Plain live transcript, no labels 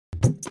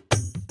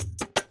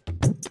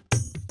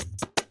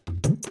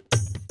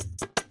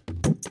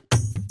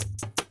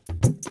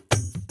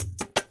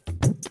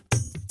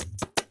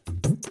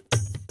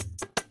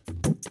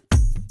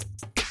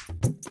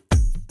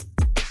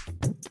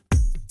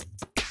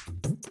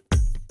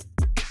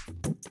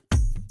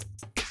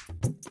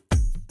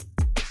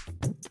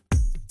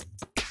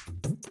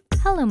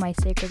Hello, my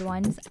sacred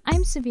ones.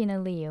 I'm Savina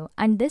Liu,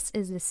 and this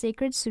is the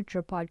Sacred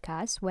Sutra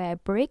podcast where I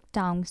break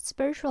down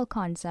spiritual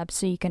concepts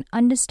so you can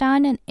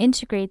understand and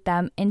integrate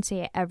them into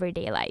your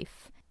everyday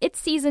life. It's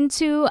season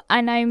 2,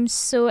 and I'm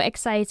so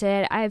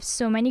excited. I have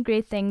so many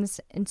great things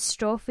in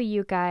store for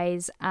you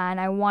guys, and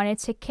I wanted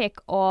to kick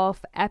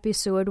off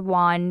episode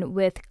 1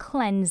 with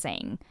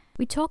cleansing.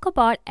 We talk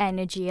about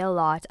energy a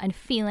lot and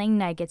feeling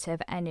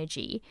negative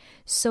energy.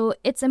 So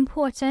it's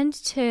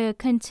important to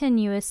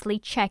continuously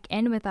check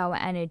in with our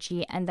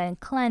energy and then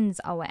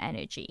cleanse our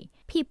energy.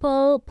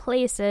 People,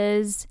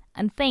 places,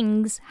 and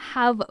things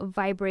have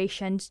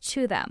vibrations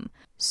to them.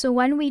 So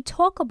when we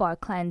talk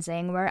about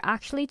cleansing, we're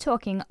actually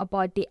talking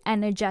about the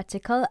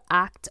energetical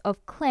act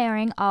of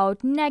clearing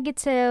out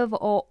negative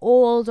or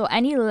old or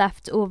any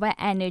leftover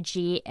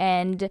energy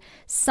in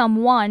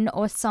someone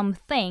or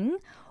something,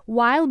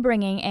 while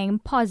bringing in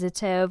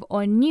positive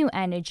or new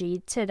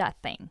energy to that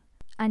thing.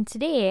 And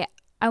today,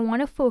 I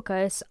want to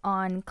focus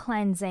on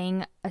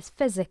cleansing a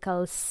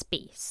physical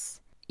space.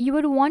 You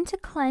would want to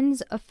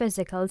cleanse a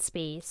physical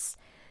space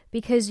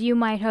because you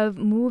might have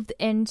moved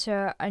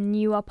into a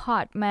new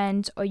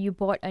apartment, or you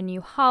bought a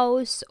new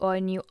house or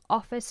a new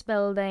office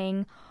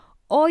building,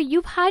 or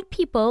you've had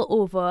people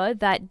over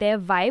that their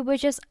vibe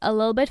was just a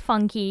little bit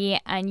funky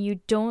and you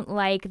don't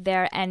like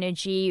their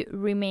energy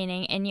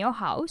remaining in your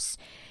house.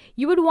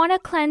 You would want to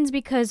cleanse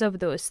because of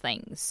those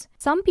things.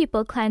 Some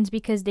people cleanse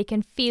because they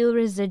can feel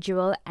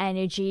residual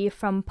energy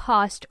from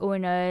past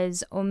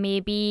owners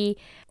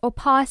or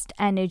past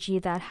energy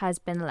that has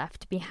been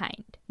left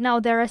behind. Now,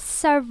 there are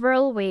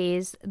several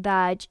ways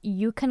that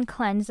you can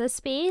cleanse a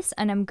space,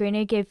 and I'm going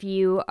to give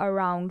you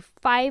around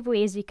 5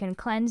 ways you can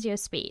cleanse your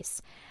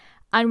space.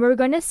 And we're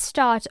going to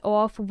start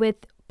off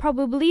with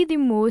probably the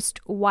most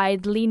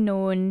widely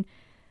known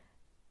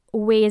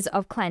ways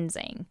of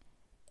cleansing.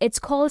 It's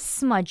called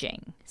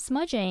smudging.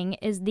 Smudging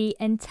is the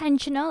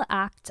intentional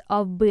act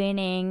of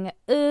burning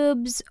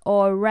herbs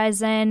or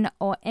resin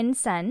or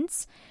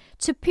incense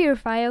to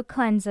purify or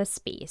cleanse a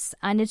space,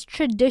 and it's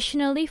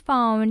traditionally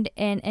found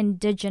in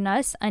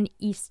indigenous and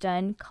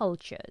Eastern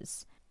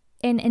cultures.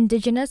 In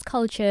indigenous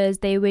cultures,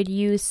 they would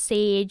use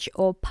sage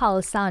or palo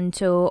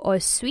santo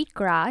or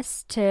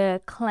sweetgrass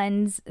to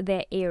cleanse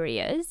their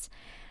areas.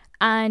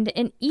 And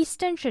in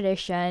Eastern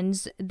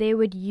traditions, they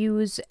would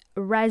use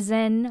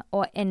resin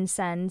or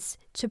incense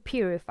to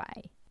purify.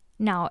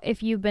 Now,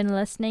 if you've been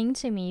listening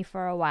to me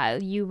for a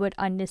while, you would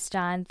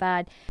understand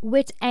that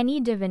with any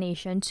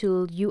divination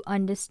tool, you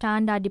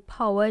understand that the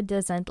power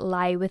doesn't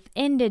lie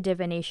within the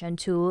divination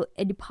tool.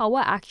 The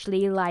power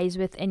actually lies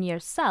within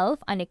yourself,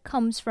 and it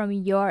comes from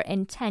your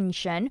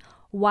intention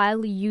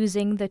while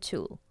using the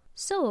tool.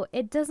 So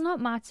it does not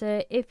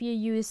matter if you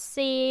use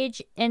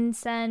sage,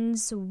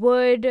 incense,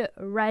 wood,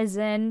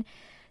 resin.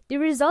 The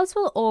results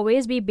will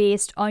always be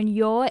based on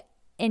your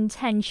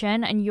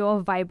intention and your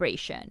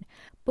vibration.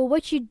 But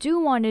what you do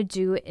want to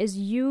do is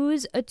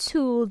use a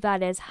tool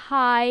that is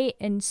high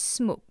in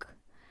smoke.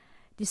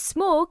 The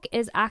smoke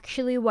is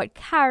actually what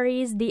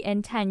carries the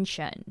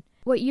intention.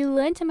 What you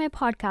learned in my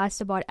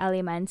podcast about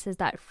elements is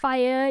that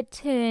fire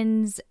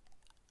turns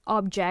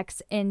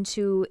objects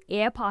into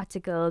air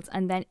particles,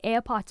 and then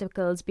air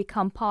particles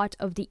become part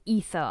of the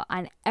ether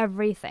and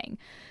everything.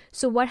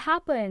 So what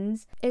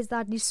happens is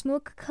that the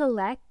smoke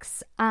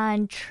collects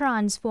and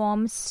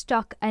transforms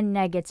stuck and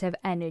negative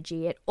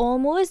energy. It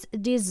almost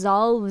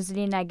dissolves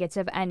the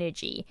negative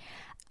energy.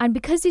 And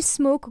because the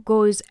smoke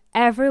goes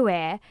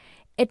everywhere,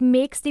 it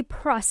makes the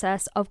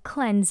process of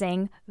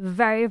cleansing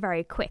very,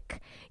 very quick.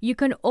 You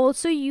can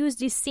also use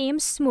the same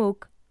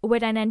smoke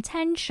with an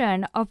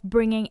intention of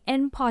bringing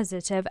in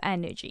positive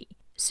energy.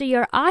 So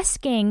you're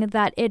asking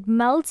that it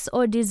melts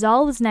or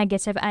dissolves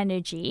negative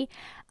energy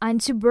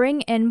and to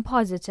bring in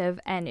positive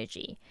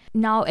energy.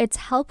 Now, it's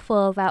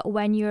helpful that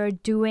when you're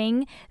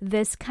doing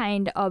this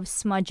kind of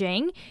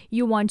smudging,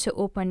 you want to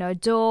open a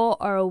door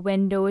or a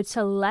window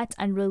to let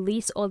and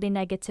release all the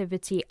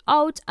negativity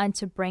out and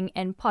to bring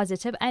in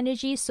positive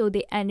energy, so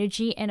the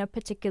energy in a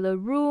particular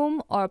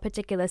room or a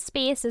particular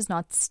space is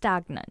not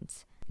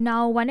stagnant.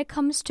 Now, when it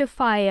comes to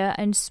fire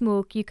and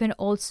smoke, you can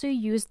also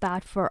use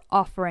that for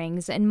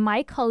offerings. In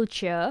my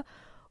culture,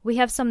 we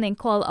have something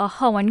called a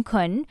Hawan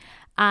Kun,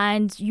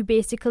 and you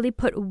basically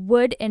put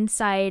wood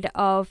inside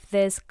of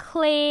this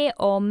clay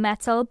or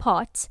metal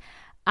pot,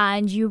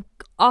 and you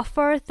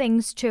offer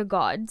things to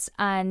gods,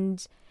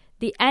 and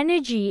the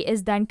energy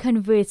is then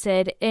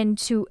converted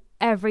into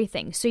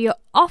everything. So your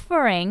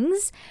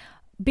offerings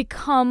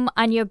become,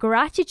 and your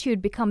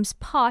gratitude becomes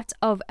part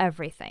of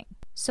everything.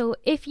 So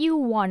if you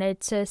wanted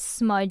to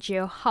smudge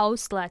your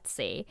house, let's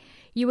say,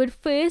 you would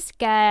first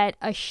get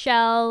a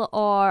shell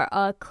or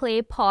a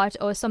clay pot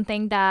or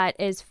something that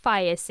is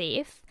fire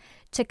safe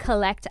to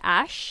collect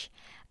ash.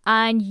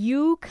 And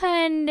you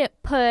can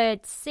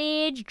put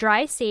sage,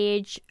 dry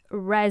sage,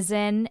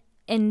 resin,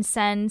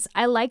 incense.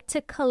 I like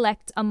to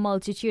collect a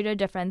multitude of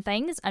different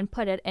things and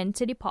put it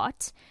into the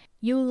pot.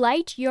 You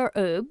light your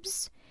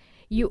herbs.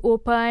 You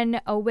open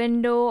a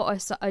window or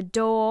a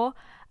door,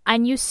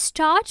 and you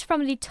start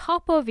from the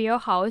top of your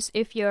house.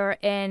 If you're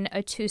in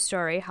a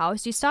 2-story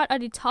house, you start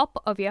at the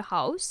top of your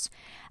house,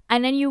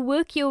 and then you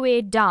work your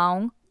way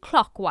down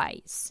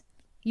clockwise.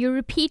 You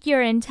repeat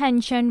your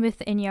intention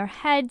within your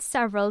head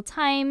several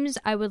times.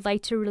 I would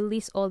like to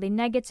release all the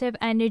negative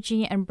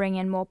energy and bring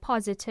in more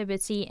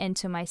positivity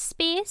into my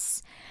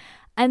space.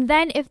 And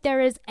then if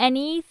there is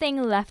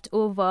anything left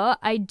over,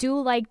 I do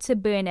like to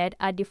burn it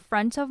at the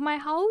front of my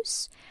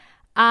house.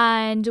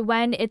 And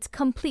when it's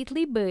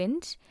completely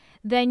burned,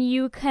 then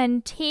you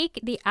can take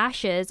the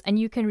ashes and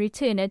you can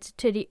return it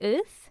to the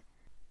earth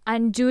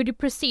and do the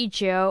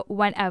procedure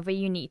whenever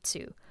you need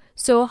to.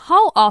 So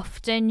how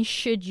often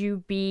should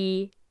you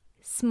be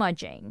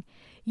smudging?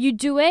 You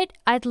do it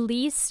at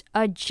least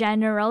a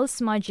general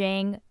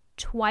smudging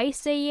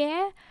twice a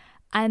year.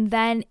 And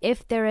then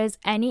if there is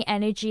any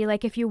energy,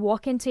 like if you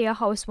walk into your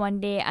house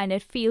one day and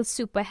it feels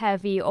super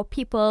heavy, or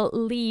people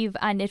leave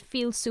and it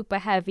feels super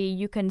heavy,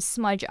 you can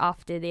smudge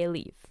after they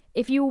leave.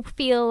 If you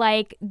feel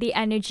like the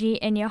energy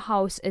in your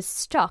house is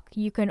stuck,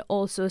 you can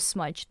also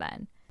smudge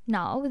then.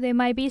 Now, there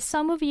might be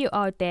some of you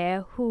out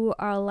there who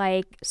are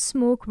like,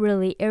 smoke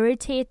really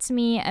irritates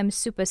me. I'm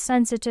super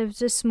sensitive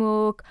to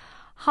smoke.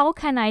 How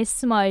can I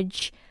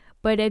smudge,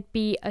 but it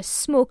be a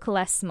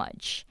smokeless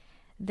smudge?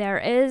 There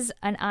is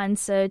an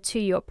answer to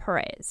your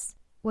prayers.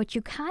 What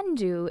you can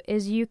do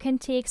is you can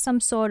take some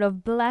sort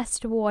of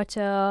blessed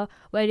water,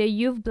 whether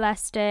you've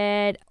blessed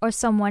it or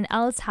someone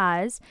else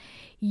has.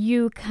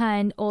 You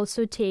can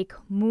also take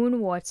moon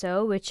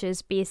water, which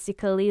is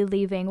basically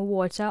leaving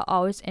water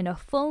out in a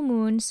full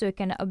moon so it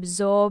can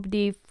absorb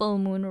the full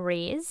moon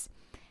rays.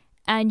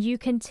 And you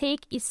can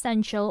take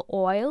essential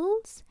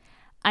oils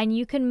and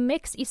you can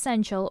mix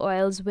essential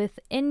oils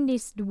within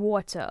this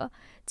water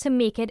to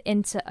make it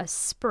into a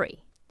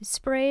spray. The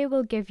spray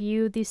will give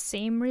you the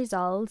same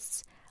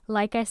results.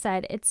 Like I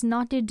said, it's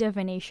not a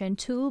divination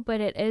tool, but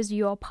it is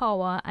your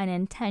power and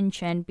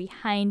intention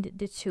behind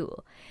the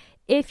tool.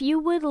 If you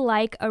would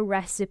like a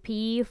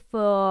recipe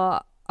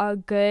for a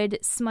good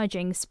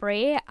smudging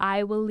spray,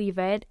 I will leave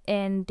it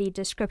in the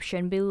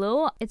description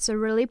below. It's a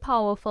really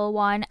powerful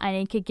one and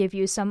it could give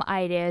you some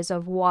ideas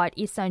of what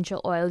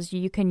essential oils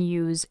you can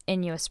use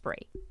in your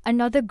spray.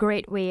 Another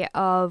great way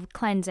of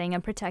cleansing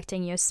and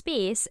protecting your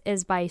space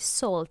is by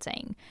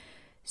salting.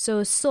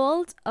 So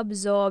salt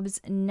absorbs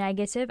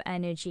negative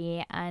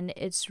energy and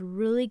it's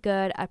really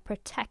good at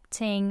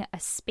protecting a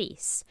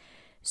space.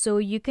 So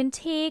you can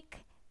take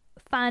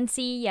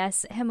fancy,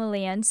 yes,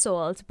 Himalayan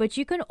salt, but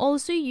you can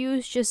also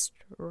use just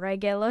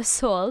regular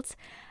salt,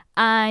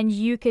 and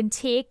you can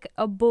take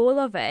a bowl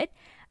of it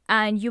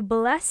and you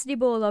bless the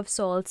bowl of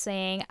salt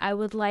saying, I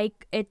would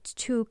like it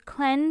to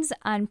cleanse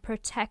and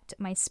protect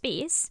my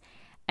space.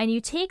 And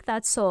you take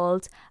that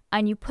salt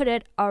and you put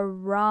it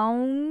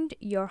around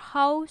your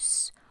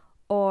house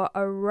or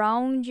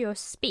around your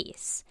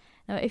space.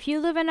 Now, if you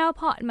live in an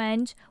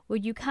apartment,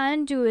 what you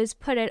can do is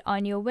put it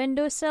on your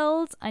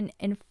windowsills and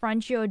in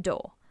front of your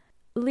door.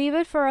 Leave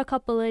it for a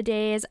couple of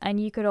days and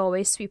you could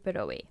always sweep it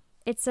away.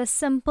 It's a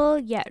simple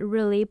yet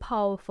really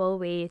powerful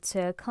way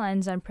to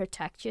cleanse and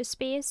protect your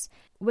space.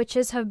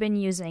 Witches have been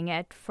using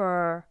it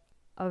for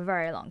a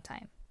very long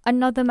time.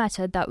 Another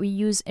method that we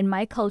use in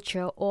my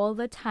culture all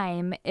the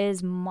time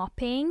is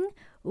mopping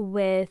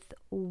with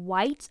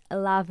white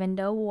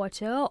lavender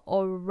water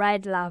or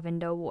red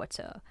lavender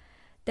water.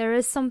 There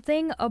is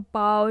something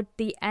about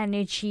the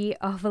energy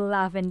of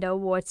lavender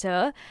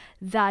water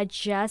that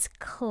just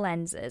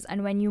cleanses.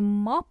 And when you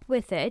mop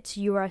with it,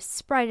 you are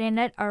spreading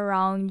it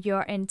around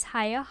your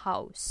entire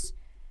house.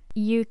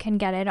 You can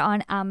get it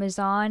on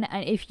Amazon.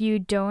 And if you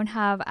don't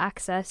have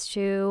access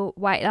to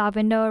white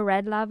lavender or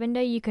red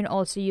lavender, you can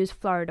also use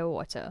Florida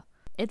water.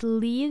 It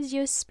leaves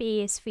your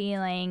space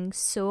feeling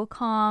so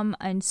calm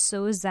and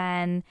so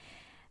zen,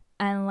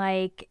 and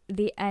like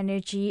the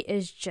energy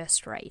is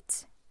just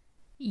right.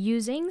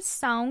 Using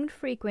sound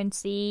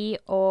frequency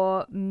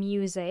or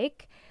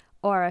music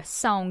or a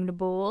sound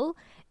bowl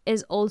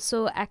is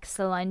also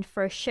excellent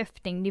for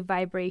shifting the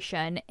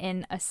vibration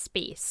in a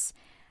space.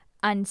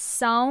 And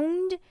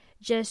sound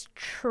just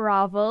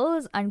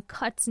travels and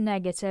cuts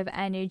negative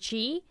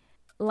energy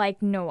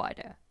like no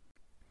other.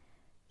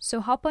 So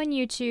hop on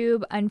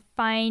YouTube and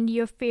find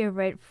your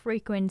favorite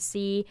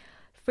frequency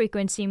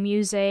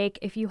music.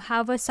 If you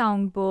have a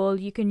sound bowl,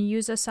 you can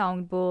use a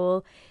sound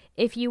bowl.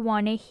 If you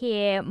want to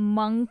hear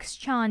monks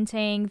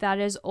chanting, that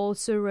is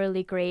also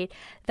really great.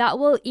 That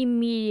will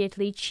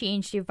immediately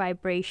change the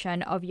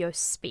vibration of your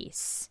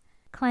space.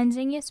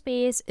 Cleansing your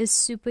space is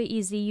super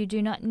easy. You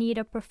do not need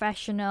a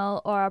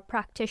professional or a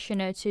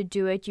practitioner to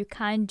do it. You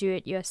can do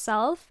it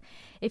yourself.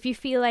 If you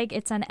feel like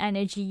it's an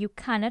energy you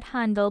cannot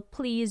handle,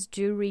 please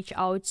do reach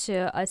out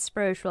to a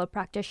spiritual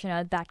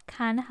practitioner that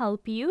can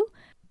help you.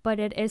 but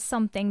it is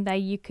something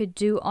that you could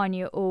do on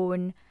your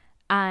own,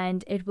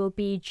 and it will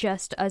be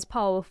just as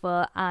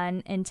powerful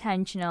and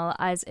intentional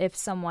as if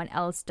someone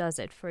else does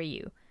it for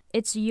you.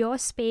 It's your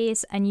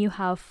space and you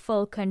have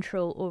full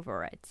control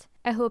over it.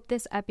 I hope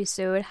this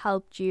episode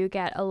helped you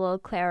get a little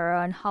clearer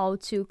on how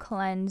to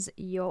cleanse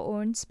your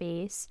own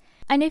space.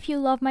 And if you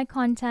love my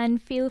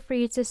content, feel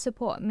free to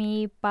support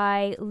me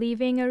by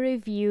leaving a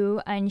review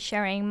and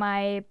sharing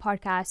my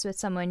podcast with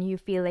someone you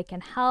feel it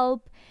can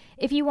help.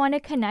 If you want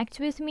to connect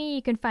with me,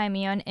 you can find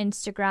me on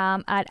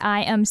Instagram at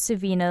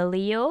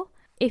 @IamSavinaLeo.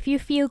 If you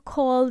feel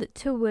called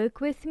to work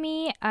with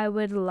me, I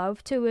would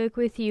love to work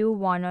with you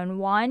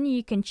one-on-one.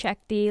 You can check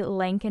the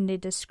link in the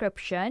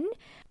description.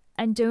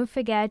 And don't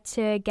forget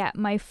to get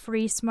my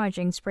free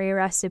smudging spray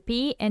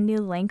recipe in the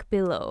link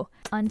below.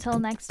 Until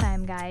next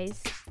time,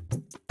 guys.